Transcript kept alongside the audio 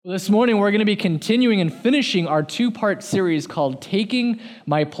Well, this morning, we're going to be continuing and finishing our two-part series called Taking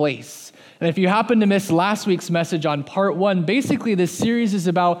My Place. And if you happen to miss last week's message on part one, basically this series is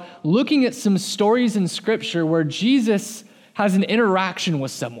about looking at some stories in Scripture where Jesus has an interaction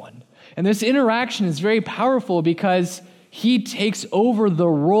with someone. And this interaction is very powerful because he takes over the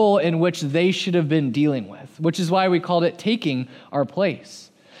role in which they should have been dealing with, which is why we called it Taking Our Place.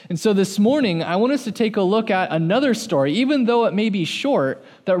 And so this morning, I want us to take a look at another story, even though it may be short,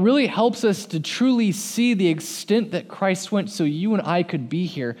 that really helps us to truly see the extent that Christ went so you and I could be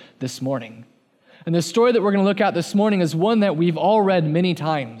here this morning. And the story that we're going to look at this morning is one that we've all read many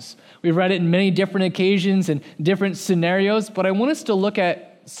times. We've read it in many different occasions and different scenarios, but I want us to look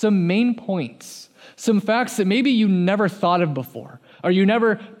at some main points, some facts that maybe you never thought of before, or you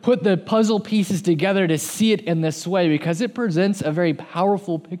never put the puzzle pieces together to see it in this way, because it presents a very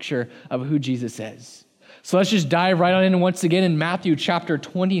powerful picture of who Jesus is. So let's just dive right on in once again in Matthew chapter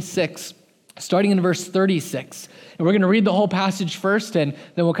 26, starting in verse 36. And we're going to read the whole passage first, and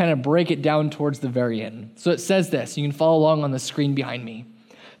then we'll kind of break it down towards the very end. So it says this. You can follow along on the screen behind me.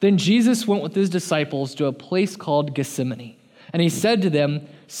 Then Jesus went with his disciples to a place called Gethsemane, and he said to them,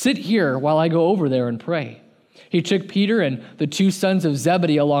 "Sit here while I go over there and pray." He took Peter and the two sons of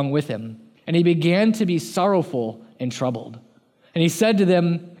Zebedee along with him, and he began to be sorrowful and troubled. And he said to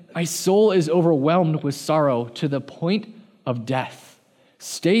them, "My soul is overwhelmed with sorrow to the point of death.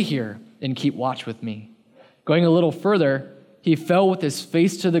 Stay here and keep watch with me." Going a little further, he fell with his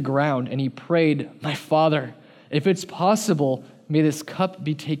face to the ground, and he prayed, "My Father, if it's possible, may this cup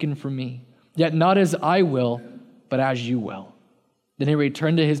be taken from me. Yet not as I will, but as you will." Then he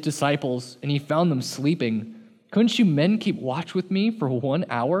returned to his disciples, and he found them sleeping. "Couldn't you men keep watch with me for 1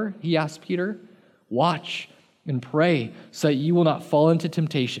 hour?" he asked Peter. "Watch and pray so that you will not fall into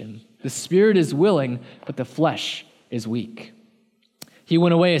temptation. The spirit is willing, but the flesh is weak." He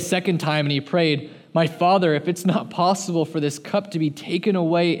went away a second time and he prayed, "My Father, if it's not possible for this cup to be taken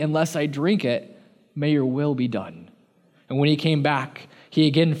away unless I drink it, may your will be done." And when he came back, he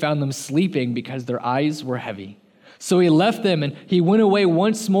again found them sleeping because their eyes were heavy. So he left them and he went away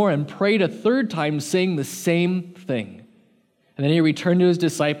once more and prayed a third time, saying the same thing. And then he returned to his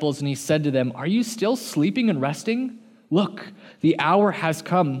disciples and he said to them, "Are you still sleeping and resting? Look, the hour has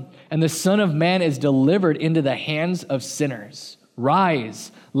come, and the Son of Man is delivered into the hands of sinners.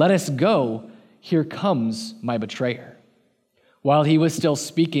 Rise, let us go. Here comes my betrayer." While he was still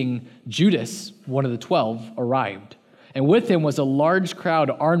speaking, Judas, one of the 12, arrived. And with him was a large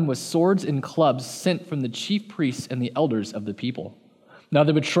crowd armed with swords and clubs sent from the chief priests and the elders of the people. Now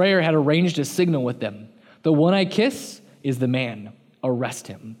the betrayer had arranged a signal with them. "The one I kiss is the man. Arrest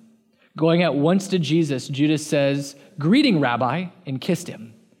him." Going at once to Jesus, Judas says, "Greeting, Rabbi," and kissed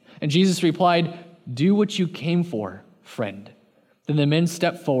him. And Jesus replied, "Do what you came for, friend." Then the men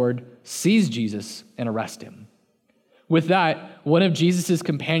stepped forward, seized Jesus, and arrested him. With that, one of Jesus'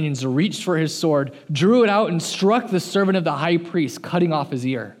 companions reached for his sword, drew it out, and struck the servant of the high priest, cutting off his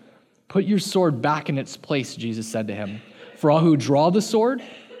ear. "Put your sword back in its place," Jesus said to him. "For all who draw the sword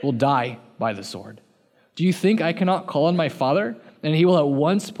will die by the sword. Do you think I cannot call on my Father, and he will at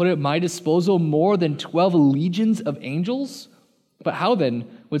once put at my disposal more than 12 legions of angels? But how then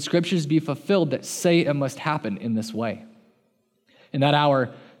would scriptures be fulfilled that say it must happen in this way?" In that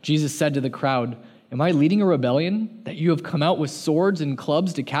hour, Jesus said to the crowd, "Am I leading a rebellion that you have come out with swords and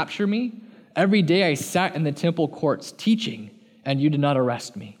clubs to capture me? Every day I sat in the temple courts teaching, and you did not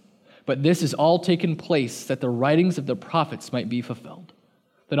arrest me. But this has all taken place that the writings of the prophets might be fulfilled."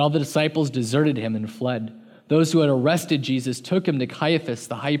 Then all the disciples deserted him and fled. Those who had arrested Jesus took him to Caiaphas,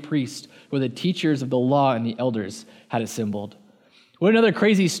 the high priest, where the teachers of the law and the elders had assembled. What another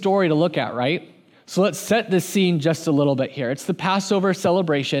crazy story to look at, right? So let's set the scene just a little bit here. It's the Passover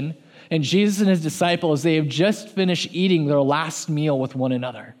celebration. And Jesus and his disciples, they have just finished eating their last meal with one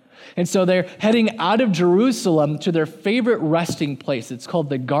another. And so they're heading out of Jerusalem to their favorite resting place. It's called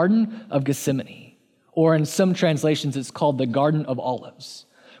the Garden of Gethsemane, or in some translations, it's called the Garden of Olives.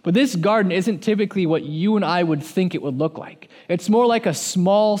 But this garden isn't typically what you and I would think it would look like. It's more like a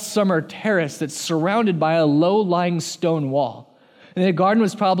small summer terrace that's surrounded by a low-lying stone wall. And the garden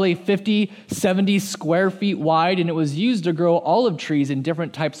was probably 50, 70 square feet wide, and it was used to grow olive trees and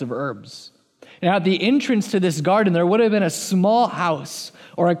different types of herbs. And at the entrance to this garden, there would have been a small house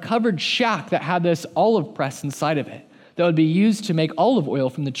or a covered shack that had this olive press inside of it that would be used to make olive oil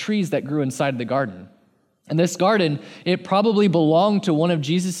from the trees that grew inside the garden. And this garden, it probably belonged to one of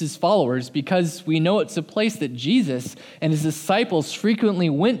Jesus' followers, because we know it's a place that Jesus and his disciples frequently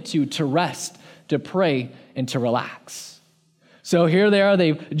went to rest, to pray, and to relax. So here they are,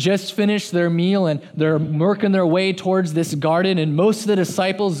 they've just finished their meal and they're working their way towards this garden, and most of the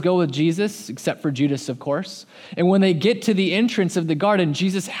disciples go with Jesus, except for Judas, of course. And when they get to the entrance of the garden,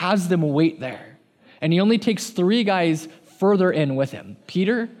 Jesus has them wait there. And he only takes 3 guys further in with him,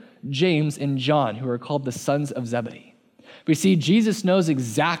 Peter, James, and John, who are called the sons of Zebedee. We see Jesus knows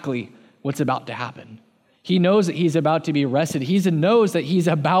exactly what's about to happen. He knows that he's about to be arrested. He knows that he's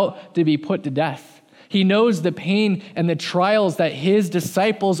about to be put to death. He knows the pain and the trials that his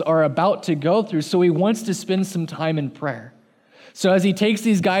disciples are about to go through, so he wants to spend some time in prayer. So as he takes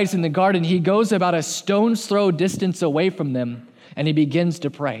these guys in the garden, he goes about a stone's throw distance away from them, and he begins to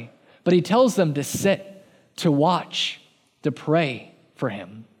pray. But he tells them to sit, to watch, to pray for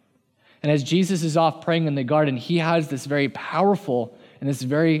him. And as Jesus is off praying in the garden, he has this very powerful and this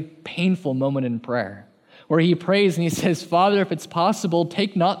very painful moment in prayer, where he prays and he says, "Father, if it's possible,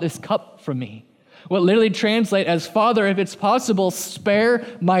 take not this cup from me." What literally translates as, "Father, if it's possible, spare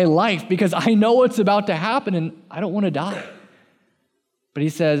my life, because I know what's about to happen and I don't want to die." But he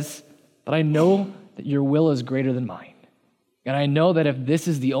says, "But I know that your will is greater than mine. And I know that if this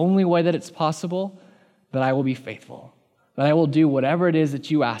is the only way that it's possible, that I will be faithful, that I will do whatever it is that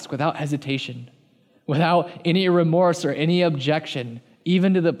you ask without hesitation, without any remorse or any objection,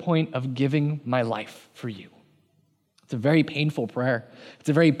 even to the point of giving my life for you." It's a very painful prayer. It's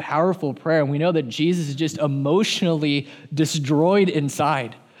a very powerful prayer. And we know that Jesus is just emotionally destroyed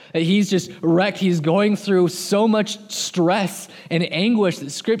inside. That he's just wrecked. He's going through so much stress and anguish that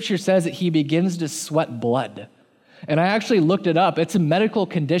Scripture says that he begins to sweat blood. And I actually looked it up. It's a medical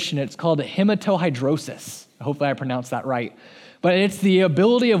condition. It's called hematohidrosis. Hopefully I pronounced that right. But it's the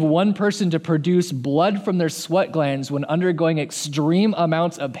ability of one person to produce blood from their sweat glands when undergoing extreme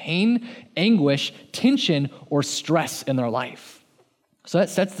amounts of pain, anguish, tension, or stress in their life. So that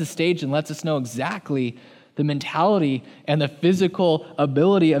sets the stage and lets us know exactly the mentality and the physical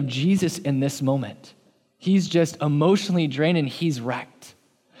ability of Jesus in this moment. He's just emotionally drained and he's wrecked.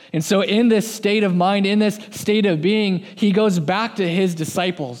 And so in this state of mind, in this state of being, he goes back to his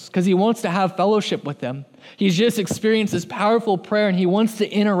disciples because he wants to have fellowship with them. He's just experienced this powerful prayer and he wants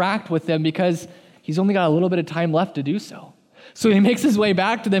to interact with them because he's only got a little bit of time left to do so. So he makes his way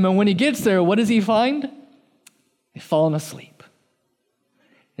back to them, and when he gets there, what does he find? They've fallen asleep.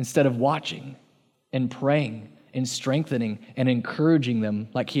 Instead of watching and praying and strengthening and encouraging them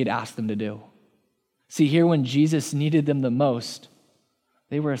like he had asked them to do. See, here when Jesus needed them the most,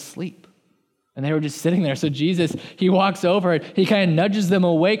 they were asleep. And they were just sitting there. So Jesus, he walks over, he kind of nudges them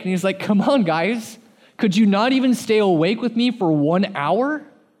awake, and he's like, "Come on, guys. Could you not even stay awake with me for 1 hour?"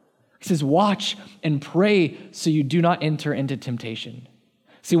 He says, "Watch and pray so you do not enter into temptation."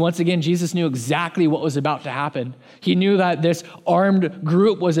 See, once again, Jesus knew exactly what was about to happen. He knew that this armed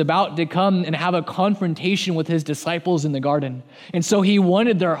group was about to come and have a confrontation with his disciples in the garden. And so he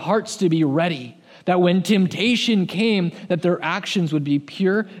wanted their hearts to be ready, that when temptation came, that their actions would be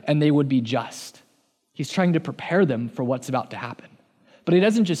pure and they would be just. He's trying to prepare them for what's about to happen. But he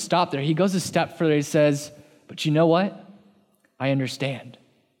doesn't just stop there. He goes a step further. He says, "But you know what? I understand.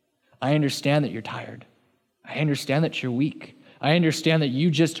 I understand that you're tired. I understand that you're weak. I understand that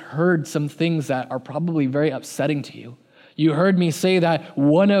you just heard some things that are probably very upsetting to you. You heard me say that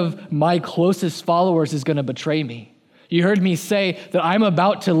one of my closest followers is going to betray me. You heard me say that I'm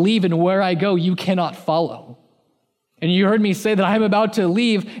about to leave, and where I go, you cannot follow. And you heard me say that I'm about to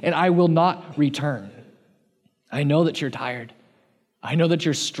leave and I will not return. I know that you're tired. I know that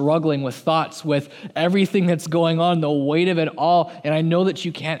you're struggling with thoughts, with everything that's going on, the weight of it all, and I know that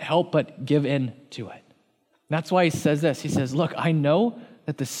you can't help but give in to it." And that's why he says this. He says, "Look, I know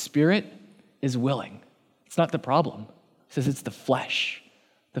that the spirit is willing. It's not the problem." He says it's the flesh.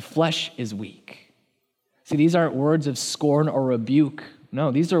 The flesh is weak. See, these aren't words of scorn or rebuke. No,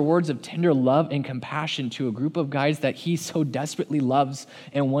 these are words of tender love and compassion to a group of guys that he so desperately loves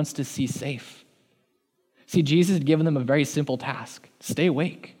and wants to see safe. See, Jesus had given them a very simple task: stay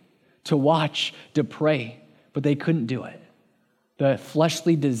awake, to watch, to pray, but they couldn't do it. The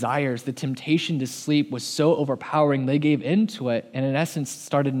fleshly desires, the temptation to sleep was so overpowering, they gave in to it and in essence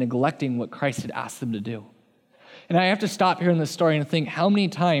started neglecting what Christ had asked them to do. And I have to stop here in the story and think, how many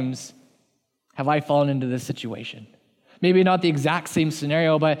times have I fallen into this situation? Maybe not the exact same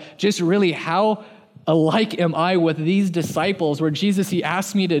scenario, but just really how alike am I with these disciples where Jesus, he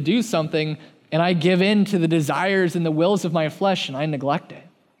asked me to do something and I give in to the desires and the wills of my flesh and I neglect it.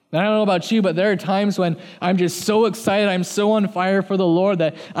 And I don't know about you, but there are times when I'm just so excited, I'm so on fire for the Lord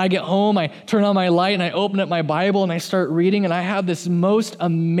that I get home, I turn on my light and I open up my Bible and I start reading and I have this most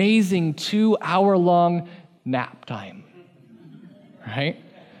amazing 2-hour-long nap time, right?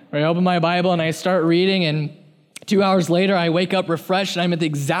 Where I open my Bible and I start reading and 2 hours later, I wake up refreshed and I'm at the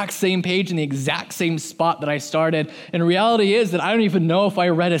exact same page in the exact same spot that I started. And reality is that I don't even know if I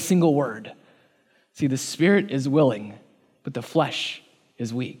read a single word. See, the spirit is willing, but the flesh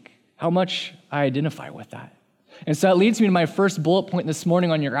is weak. How much I identify with that. And so that leads me to my first bullet point this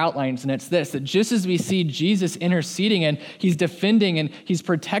morning on your outlines, and it's this, that just as we see Jesus interceding and he's defending and he's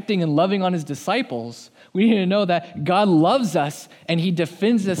protecting and loving on his disciples, we need to know that God loves us and he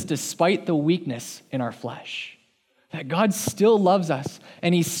defends us despite the weakness in our flesh. That God still loves us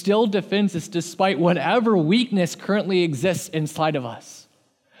and he still defends us despite whatever weakness currently exists inside of us.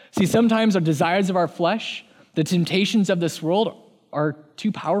 See, sometimes our desires of our flesh, the temptations of this world are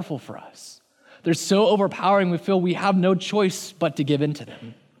too powerful for us. They're so overpowering, we feel we have no choice but to give in to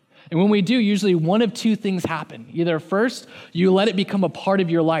them. And when we do, usually one of two things happen. Either first, you let it become a part of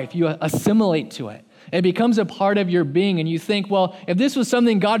your life. You assimilate to it. It becomes a part of your being, and you think, well, if this was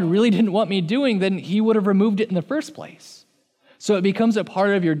something God really didn't want me doing, then he would have removed it in the first place. So it becomes a part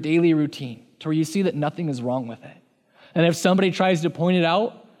of your daily routine to where you see that nothing is wrong with it. And if somebody tries to point it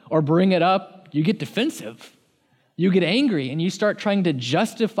out or bring it up, you get defensive. You get angry and you start trying to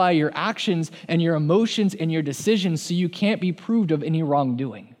justify your actions and your emotions and your decisions so you can't be proved of any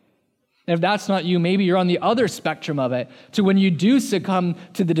wrongdoing. And if that's not you, maybe you're on the other spectrum of it, to when you do succumb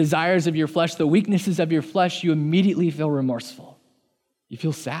to the desires of your flesh, the weaknesses of your flesh, you immediately feel remorseful. You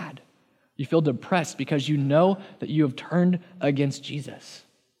feel sad. You feel depressed because you know that you have turned against Jesus.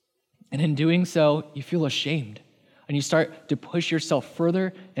 And in doing so, you feel ashamed. And you start to push yourself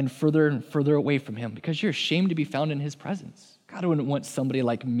further and further and further away from him because you're ashamed to be found in his presence. God wouldn't want somebody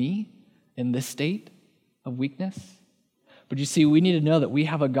like me in this state of weakness. But you see, we need to know that we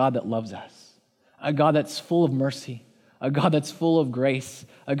have a God that loves us, a God that's full of mercy, a God that's full of grace,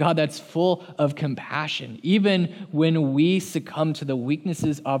 a God that's full of compassion. Even when we succumb to the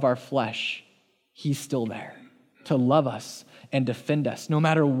weaknesses of our flesh, he's still there to love us and defend us, no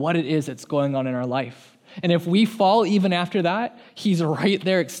matter what it is that's going on in our life. And if we fall even after that, he's right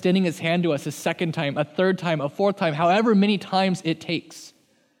there extending his hand to us a second time, a third time, a fourth time, however many times it takes,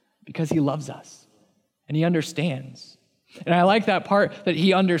 because he loves us and he understands. And I like that part that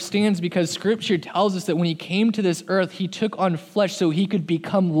he understands because scripture tells us that when he came to this earth, he took on flesh so he could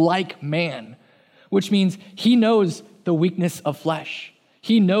become like man, which means he knows the weakness of flesh.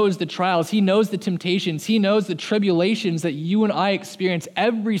 He knows the trials, he knows the temptations, he knows the tribulations that you and I experience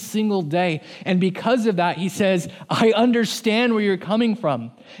every single day. And because of that, he says, I understand where you're coming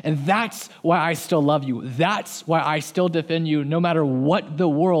from. And that's why I still love you. That's why I still defend you, no matter what the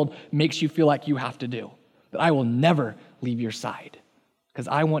world makes you feel like you have to do. But I will never leave your side because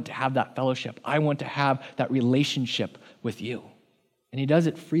I want to have that fellowship. I want to have that relationship with you. And he does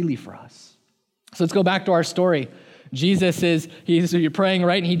it freely for us. So let's go back to our story. Jesus you're praying,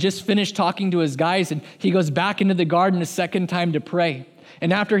 right? And he just finished talking to his guys and he goes back into the garden a second time to pray.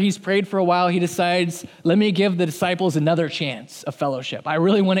 And after he's prayed for a while, he decides, let me give the disciples another chance of fellowship. I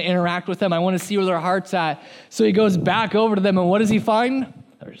really want to interact with them. I want to see where their heart's at. So he goes back over to them and what does he find?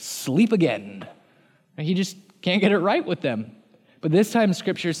 They're asleep again. And he just can't get it right with them. But this time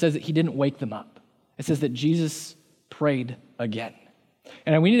scripture says that he didn't wake them up. It says that Jesus prayed again.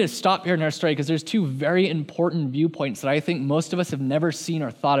 And we need to stop here in our story because there's two very important viewpoints that I think most of us have never seen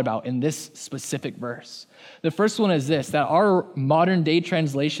or thought about in this specific verse. The first one is this, that our modern day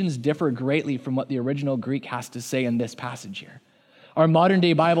translations differ greatly from what the original Greek has to say in this passage here. Our modern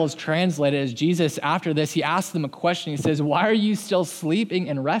day Bible is translated as Jesus, after this, he asks them a question. He says, why are you still sleeping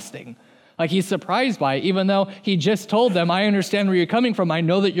and resting? Like he's surprised by it, even though he just told them, I understand where you're coming from. I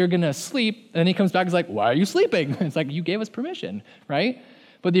know that you're going to sleep. And he comes back and is like, why are you sleeping? It's like, you gave us permission, right?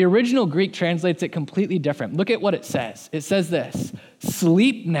 But the original Greek translates it completely different. Look at what it says. It says this,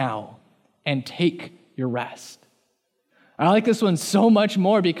 sleep now and take your rest. I like this one so much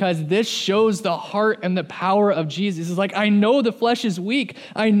more because this shows the heart and the power of Jesus. It's like, I know the flesh is weak.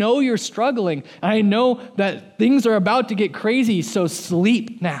 I know you're struggling. I know that things are about to get crazy. So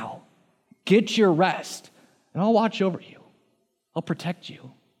sleep now. Get your rest, and I'll watch over you. I'll protect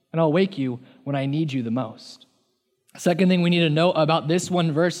you, and I'll wake you when I need you the most. Second thing we need to know about this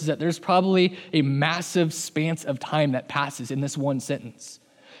one verse is that there's probably a massive span of time that passes in this one sentence.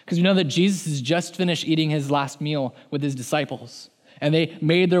 Because we know that Jesus has just finished eating his last meal with his disciples, and they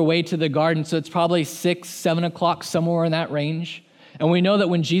made their way to the garden, so it's probably 6, 7 o'clock, somewhere in that range. And we know that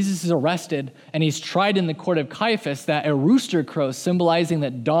when Jesus is arrested and he's tried in the court of Caiaphas, that a rooster crows, symbolizing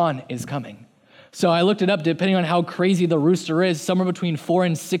that dawn is coming. So I looked it up, depending on how crazy the rooster is, somewhere between 4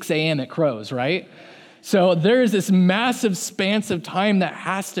 and 6 a.m. it crows, right? So there is this massive span of time that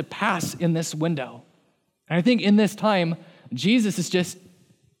has to pass in this window. And I think in this time, Jesus is just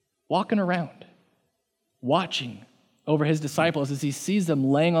walking around. watching over his disciples as he sees them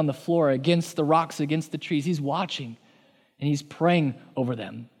laying on the floor against the rocks, against the trees. He's watching and he's praying over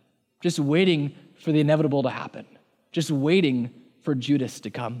them, just waiting for the inevitable to happen, just waiting for Judas to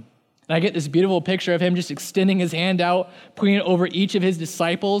come. And I get this beautiful picture of him just extending his hand out, putting it over each of his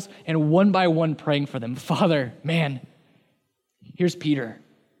disciples, and one by one praying for them. Father, man, here's Peter.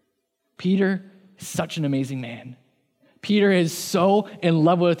 Peter is such an amazing man. Peter is so in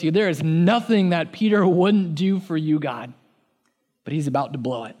love with you. There is nothing that Peter wouldn't do for you, God. But he's about to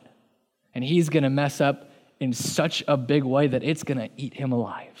blow it. And he's going to mess up in such a big way that it's going to eat him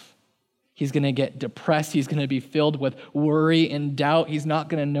alive. He's going to get depressed. He's going to be filled with worry and doubt. He's not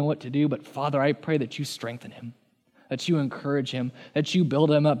going to know what to do. But Father, I pray that you strengthen him, that you encourage him, that you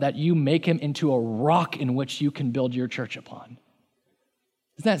build him up, that you make him into a rock in which you can build your church upon.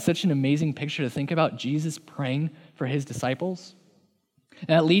 Isn't that such an amazing picture to think about, Jesus praying for his disciples? And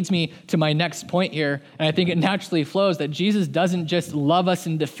that leads me to my next point here, and I think it naturally flows that Jesus doesn't just love us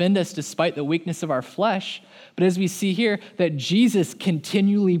and defend us despite the weakness of our flesh, but as we see here, that Jesus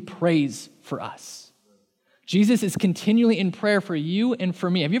continually prays for us. Jesus is continually in prayer for you and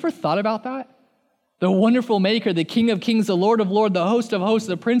for me. Have you ever thought about that? The wonderful maker, the King of kings, the Lord of lords, the host of hosts,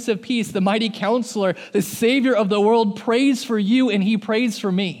 the Prince of peace, the mighty counselor, the Savior of the world prays for you and he prays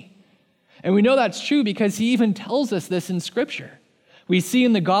for me. And we know that's true because he even tells us this in Scripture. We see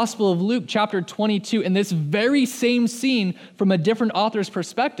in the Gospel of Luke chapter 22, in this very same scene from a different author's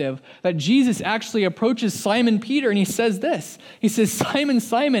perspective, that Jesus actually approaches Simon Peter and he says this. He says, Simon,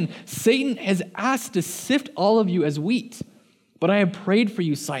 Simon, Satan has asked to sift all of you as wheat, but I have prayed for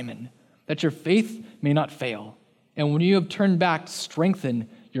you, Simon, that your faith may not fail. And when you have turned back, strengthen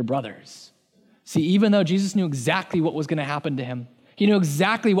your brothers. See, even though Jesus knew exactly what was going to happen to him, he knew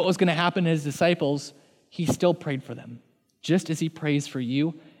exactly what was going to happen to his disciples, he still prayed for them, just as he prays for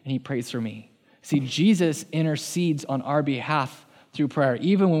you and he prays for me. See, Jesus intercedes on our behalf through prayer,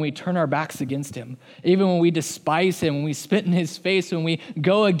 even when we turn our backs against him, even when we despise him, when we spit in his face, when we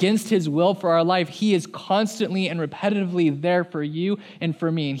go against his will for our life, he is constantly and repetitively there for you and for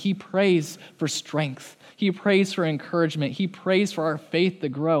me. And he prays for strength. He prays for encouragement. He prays for our faith to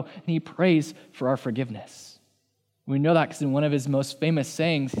grow, and he prays for our forgiveness. We know that because in one of his most famous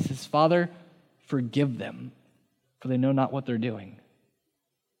sayings, he says, Father, forgive them, for they know not what they're doing.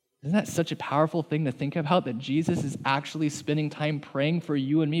 Isn't that such a powerful thing to think about, that Jesus is actually spending time praying for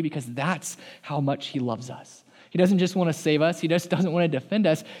you and me because that's how much he loves us. He doesn't just want to save us. He just doesn't want to defend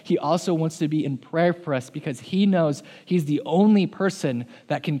us. He also wants to be in prayer for us because he knows he's the only person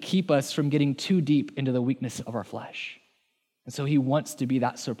that can keep us from getting too deep into the weakness of our flesh. And so he wants to be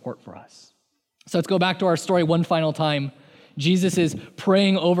that support for us. So let's go back to our story one final time. Jesus is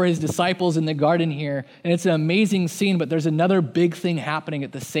praying over his disciples in the garden here, and it's an amazing scene, but there's another big thing happening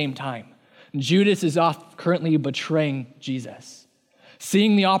at the same time. Judas is off currently betraying Jesus.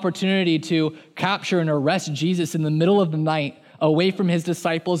 Seeing the opportunity to capture and arrest Jesus in the middle of the night, away from his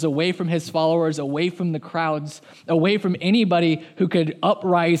disciples, away from his followers, away from the crowds, away from anybody who could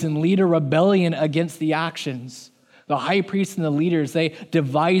uprise and lead a rebellion against the actions. The high priests and the leaders, they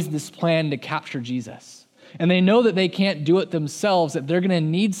devised this plan to capture Jesus. And they know that they can't do it themselves, that they're going to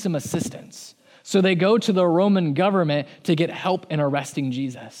need some assistance. So they go to the Roman government to get help in arresting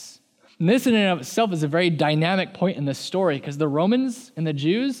Jesus. And this in and of itself is a very dynamic point in this story because the Romans and the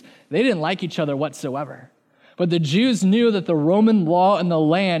Jews, they didn't like each other whatsoever. But the Jews knew that the Roman law in the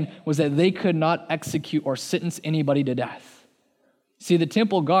land was that they could not execute or sentence anybody to death. See, the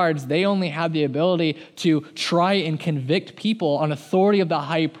temple guards, they only had the ability to try and convict people on authority of the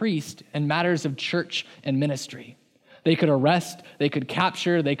high priest in matters of church and ministry. They could arrest, they could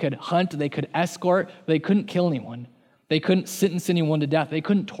capture, they could hunt, they could escort, they couldn't kill anyone. They couldn't sentence anyone to death. They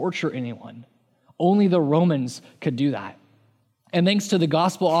couldn't torture anyone. Only the Romans could do that. And thanks to the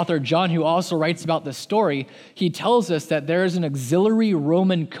gospel author John, who also writes about this story, he tells us that there is an auxiliary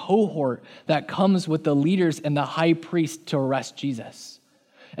Roman cohort that comes with the leaders and the high priest to arrest Jesus.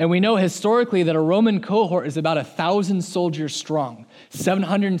 And we know historically that a Roman cohort is about 1,000 soldiers strong,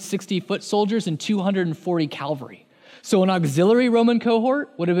 760 foot soldiers and 240 cavalry. So an auxiliary Roman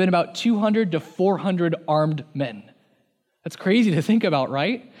cohort would have been about 200 to 400 armed men. That's crazy to think about,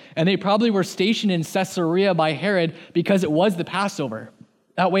 right? And they probably were stationed in Caesarea by Herod because it was the Passover.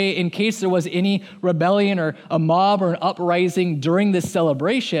 That way, in case there was any rebellion or a mob or an uprising during this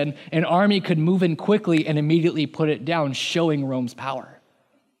celebration, an army could move in quickly and immediately put it down, showing Rome's power.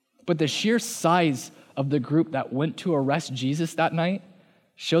 But the sheer size of the group that went to arrest Jesus that night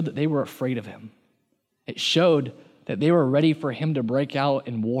showed that they were afraid of him. It showed that they were ready for him to break out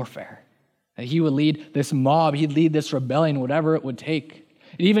in warfare. That he would lead this mob, he'd lead this rebellion, whatever it would take.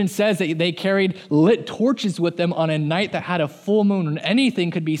 It even says that they carried lit torches with them on a night that had a full moon, and anything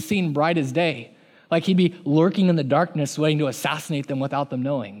could be seen bright as day. Like he'd be lurking in the darkness, waiting to assassinate them without them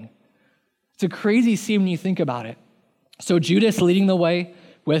knowing. It's a crazy scene when you think about it. So Judas leading the way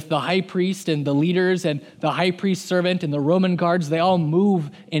with the high priest and the leaders and the high priest's servant and the Roman guards, they all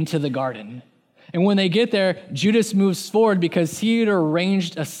move into the garden. And when they get there, Judas moves forward because he had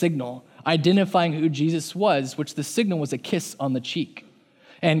arranged a signal identifying who Jesus was, which the signal was a kiss on the cheek.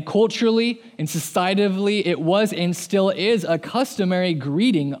 And culturally and societally, it was and still is a customary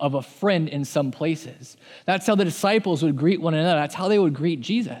greeting of a friend in some places. That's how the disciples would greet one another. That's how they would greet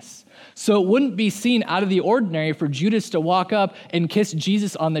Jesus. So it wouldn't be seen out of the ordinary for Judas to walk up and kiss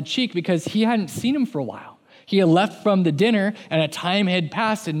Jesus on the cheek because he hadn't seen him for a while. He had left from the dinner and a time had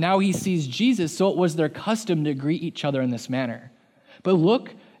passed and now he sees Jesus, so it was their custom to greet each other in this manner. But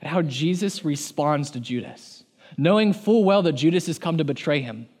look at how Jesus responds to Judas. Knowing full well that Judas has come to betray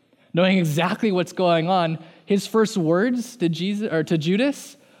him, knowing exactly what's going on, his first words to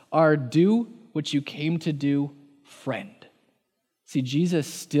Judas are, "Do what you came to do, friend." See, Jesus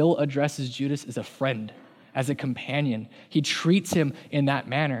still addresses Judas as a friend, as a companion. He treats him in that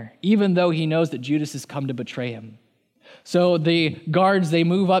manner, even though he knows that Judas has come to betray him. So the guards, they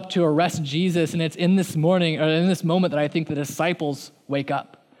move up to arrest Jesus, and it's in this moment that I think the disciples wake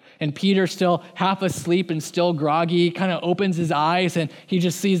up. And Peter, still half asleep and still groggy, kind of opens his eyes, and he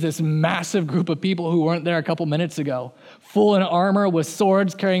just sees this massive group of people who weren't there a couple minutes ago, full in armor with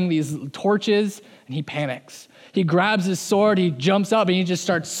swords, carrying these torches, and he panics. He grabs his sword, he jumps up, and he just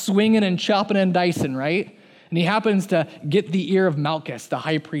starts swinging and chopping and dicing, right? And he happens to get the ear of Malchus, the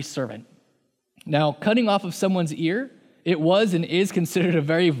high priest's servant. Now, cutting off of someone's ear, it was and is considered a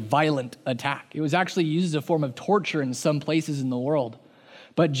very violent attack. It was actually used as a form of torture in some places in the world.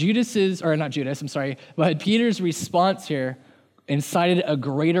 But Peter's response here incited a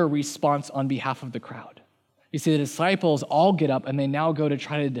greater response on behalf of the crowd. You see, the disciples all get up and they now go to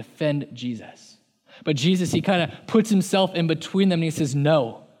try to defend Jesus. But Jesus, he kind of puts himself in between them and he says,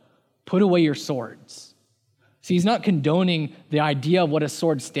 "No, put away your swords." See, he's not condoning the idea of what a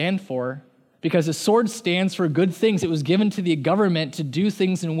sword stands for, because a sword stands for good things. It was given to the government to do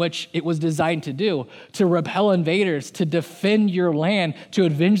things in which it was designed to do, to repel invaders, to defend your land, to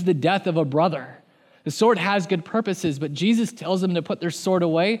avenge the death of a brother. The sword has good purposes, but Jesus tells them to put their sword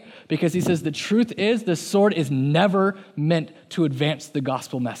away because he says the truth is the sword is never meant to advance the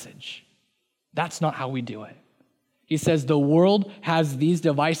gospel message. That's not how we do it. He says the world has these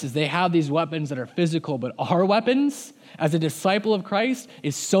devices. They have these weapons that are physical, but our weapons as a disciple of Christ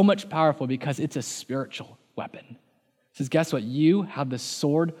is so much powerful because it's a spiritual weapon. He says, guess what? You have the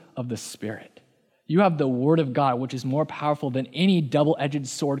sword of the Spirit. You have the word of God, which is more powerful than any double-edged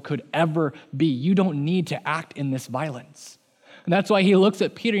sword could ever be. You don't need to act in this violence. And that's why he looks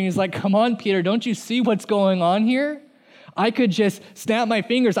at Peter and he's like, "Come on, Peter, don't you see what's going on here? I could just snap my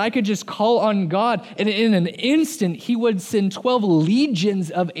fingers. I could just call on God, and in an instant, he would send 12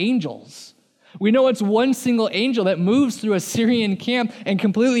 legions of angels." We know it's one single angel that moves through a Syrian camp and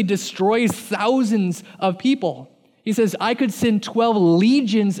completely destroys thousands of people. He says, "I could send 12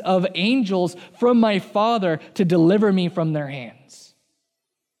 legions of angels from my Father to deliver me from their hands."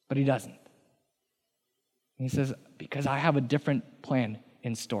 But he doesn't. He says, "Because I have a different plan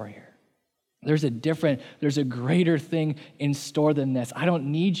in store here. There's a greater thing in store than this. I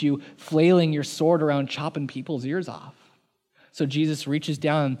don't need you flailing your sword around chopping people's ears off." So Jesus reaches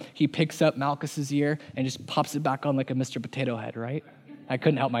down, he picks up Malchus's ear and just pops it back on like a Mr. Potato Head, right? I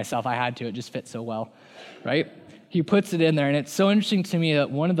couldn't help myself. I had to. It just fit so well, right? He puts it in there, and it's so interesting to me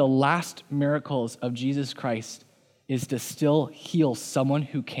that one of the last miracles of Jesus Christ is to still heal someone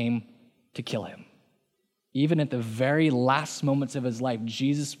who came to kill him. Even at the very last moments of his life,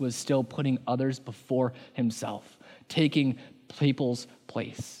 Jesus was still putting others before himself, taking people's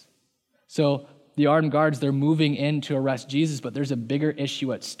place. So the armed guards, they're moving in to arrest Jesus, but there's a bigger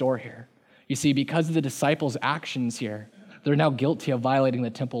issue at store here. You see, because of the disciples' actions here, they're now guilty of violating the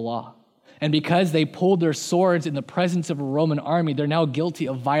temple law. And because they pulled their swords in the presence of a Roman army, they're now guilty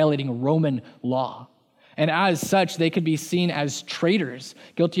of violating Roman law. And as such, they could be seen as traitors,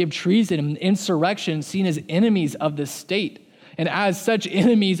 guilty of treason and insurrection, seen as enemies of the state, and as such,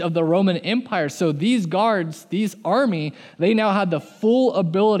 enemies of the Roman Empire. So these guards, these army, they now had the full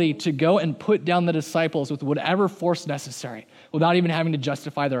ability to go and put down the disciples with whatever force necessary, without even having to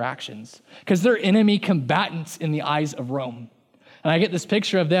justify their actions, because they're enemy combatants in the eyes of Rome. And I get this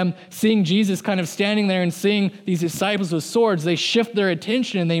picture of them seeing Jesus kind of standing there and seeing these disciples with swords. They shift their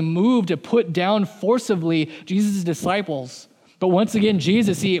attention and they move to put down forcibly Jesus' disciples. But once again,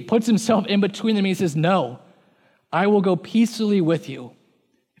 Jesus, he puts himself in between them. He says, "No, I will go peacefully with you.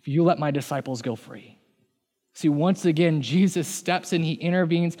 if you let my disciples go free. See, once again, Jesus steps in, he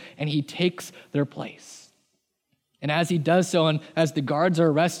intervenes, and he takes their place. And as he does so, and as the guards are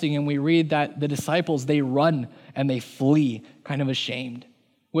arresting him, we read that the disciples, they run and they flee, kind of ashamed,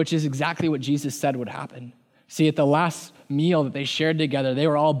 which is exactly what Jesus said would happen. See, at the last meal that they shared together, they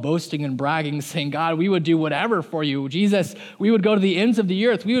were all boasting and bragging, saying, God, we would do whatever for you. Jesus, we would go to the ends of the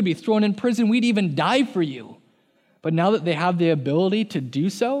earth. We would be thrown in prison. We'd even die for you. But now that they have the ability to do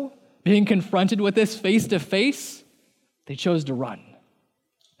so, being confronted with this face to face, they chose to run.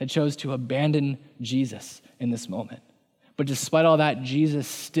 They chose to abandon Jesus in this moment. But despite all that, Jesus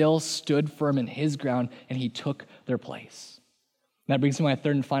still stood firm in his ground and he took their place. And that brings me to my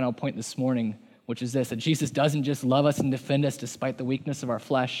third and final point this morning, which is this, that Jesus doesn't just love us and defend us despite the weakness of our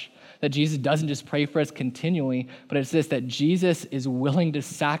flesh, that Jesus doesn't just pray for us continually, but it's this, that Jesus is willing to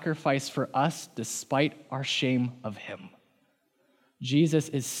sacrifice for us despite our shame of him. Jesus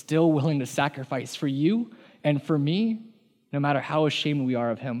is still willing to sacrifice for you and for me, no matter how ashamed we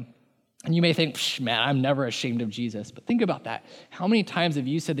are of him. And you may think, man, I'm never ashamed of Jesus. But think about that. How many times have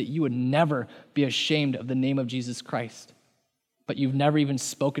you said that you would never be ashamed of the name of Jesus Christ, but you've never even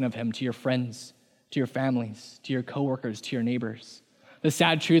spoken of him to your friends, to your families, to your coworkers, to your neighbors? The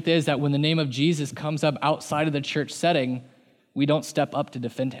sad truth is that when the name of Jesus comes up outside of the church setting, we don't step up to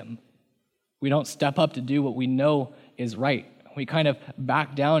defend him. We don't step up to do what we know is right. We kind of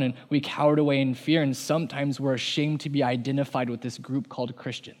back down and we cowered away in fear, and sometimes we're ashamed to be identified with this group called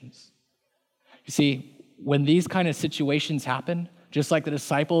Christians. You see, when these kind of situations happen, just like the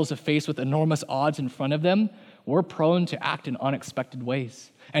disciples are faced with enormous odds in front of them, we're prone to act in unexpected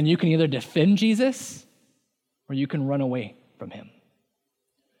ways. And you can either defend Jesus or you can run away from him.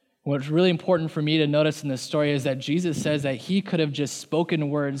 What's really important for me to notice in this story is that Jesus says that he could have just spoken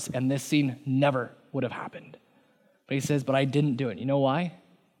words and this scene never would have happened. But he says, but I didn't do it. You know why?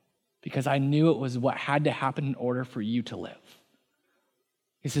 Because I knew it was what had to happen in order for you to live.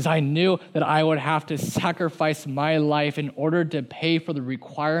 He says, I knew that I would have to sacrifice my life in order to pay for the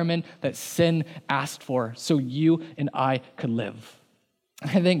requirement that sin asked for so you and I could live.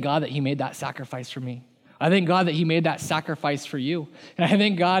 I thank God that he made that sacrifice for me. I thank God that he made that sacrifice for you. And I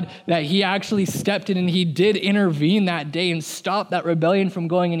thank God that he actually stepped in and he did intervene that day and stop that rebellion from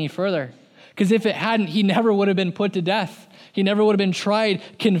going any further. Because if it hadn't, he never would have been put to death. He never would have been tried,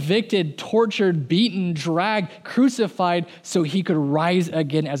 convicted, tortured, beaten, dragged, crucified, so he could rise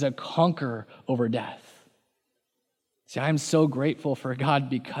again as a conqueror over death. See, I'm so grateful for God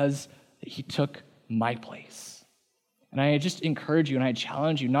because he took my place. And I just encourage you and I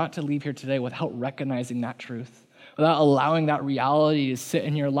challenge you not to leave here today without recognizing that truth, without allowing that reality to sit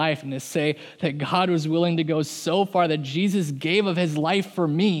in your life and to say that God was willing to go so far that Jesus gave of his life for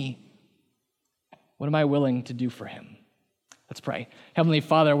me. What am I willing to do for him? Let's pray. Heavenly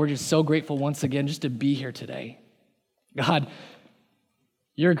Father, we're just so grateful once again just to be here today. God,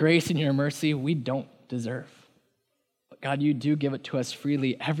 your grace and your mercy we don't deserve. But God, you do give it to us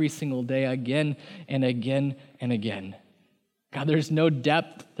freely every single day, again and again and again. God, there's no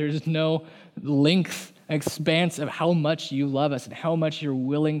depth, there's no length, expanse of how much you love us and how much you're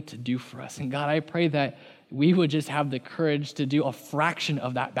willing to do for us. And God, I pray that we would just have the courage to do a fraction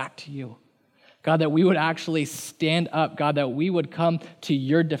of that back to you. God, that we would actually stand up. God, that we would come to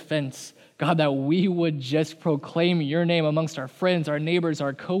your defense. God, that we would just proclaim your name amongst our friends, our neighbors,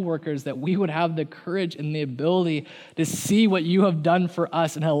 our coworkers, that we would have the courage and the ability to see what you have done for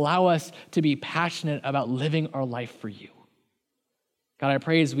us and allow us to be passionate about living our life for you. God, I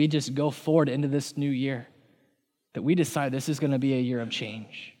pray as we just go forward into this new year, that we decide this is going to be a year of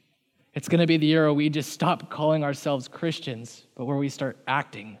change. It's going to be the year where we just stop calling ourselves Christians, but where we start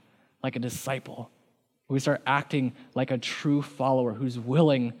acting like a disciple. We start acting like a true follower who's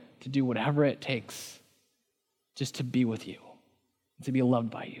willing to do whatever it takes just to be with you, to be loved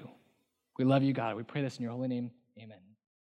by you. We love you, God. We pray this in your holy name. Amen.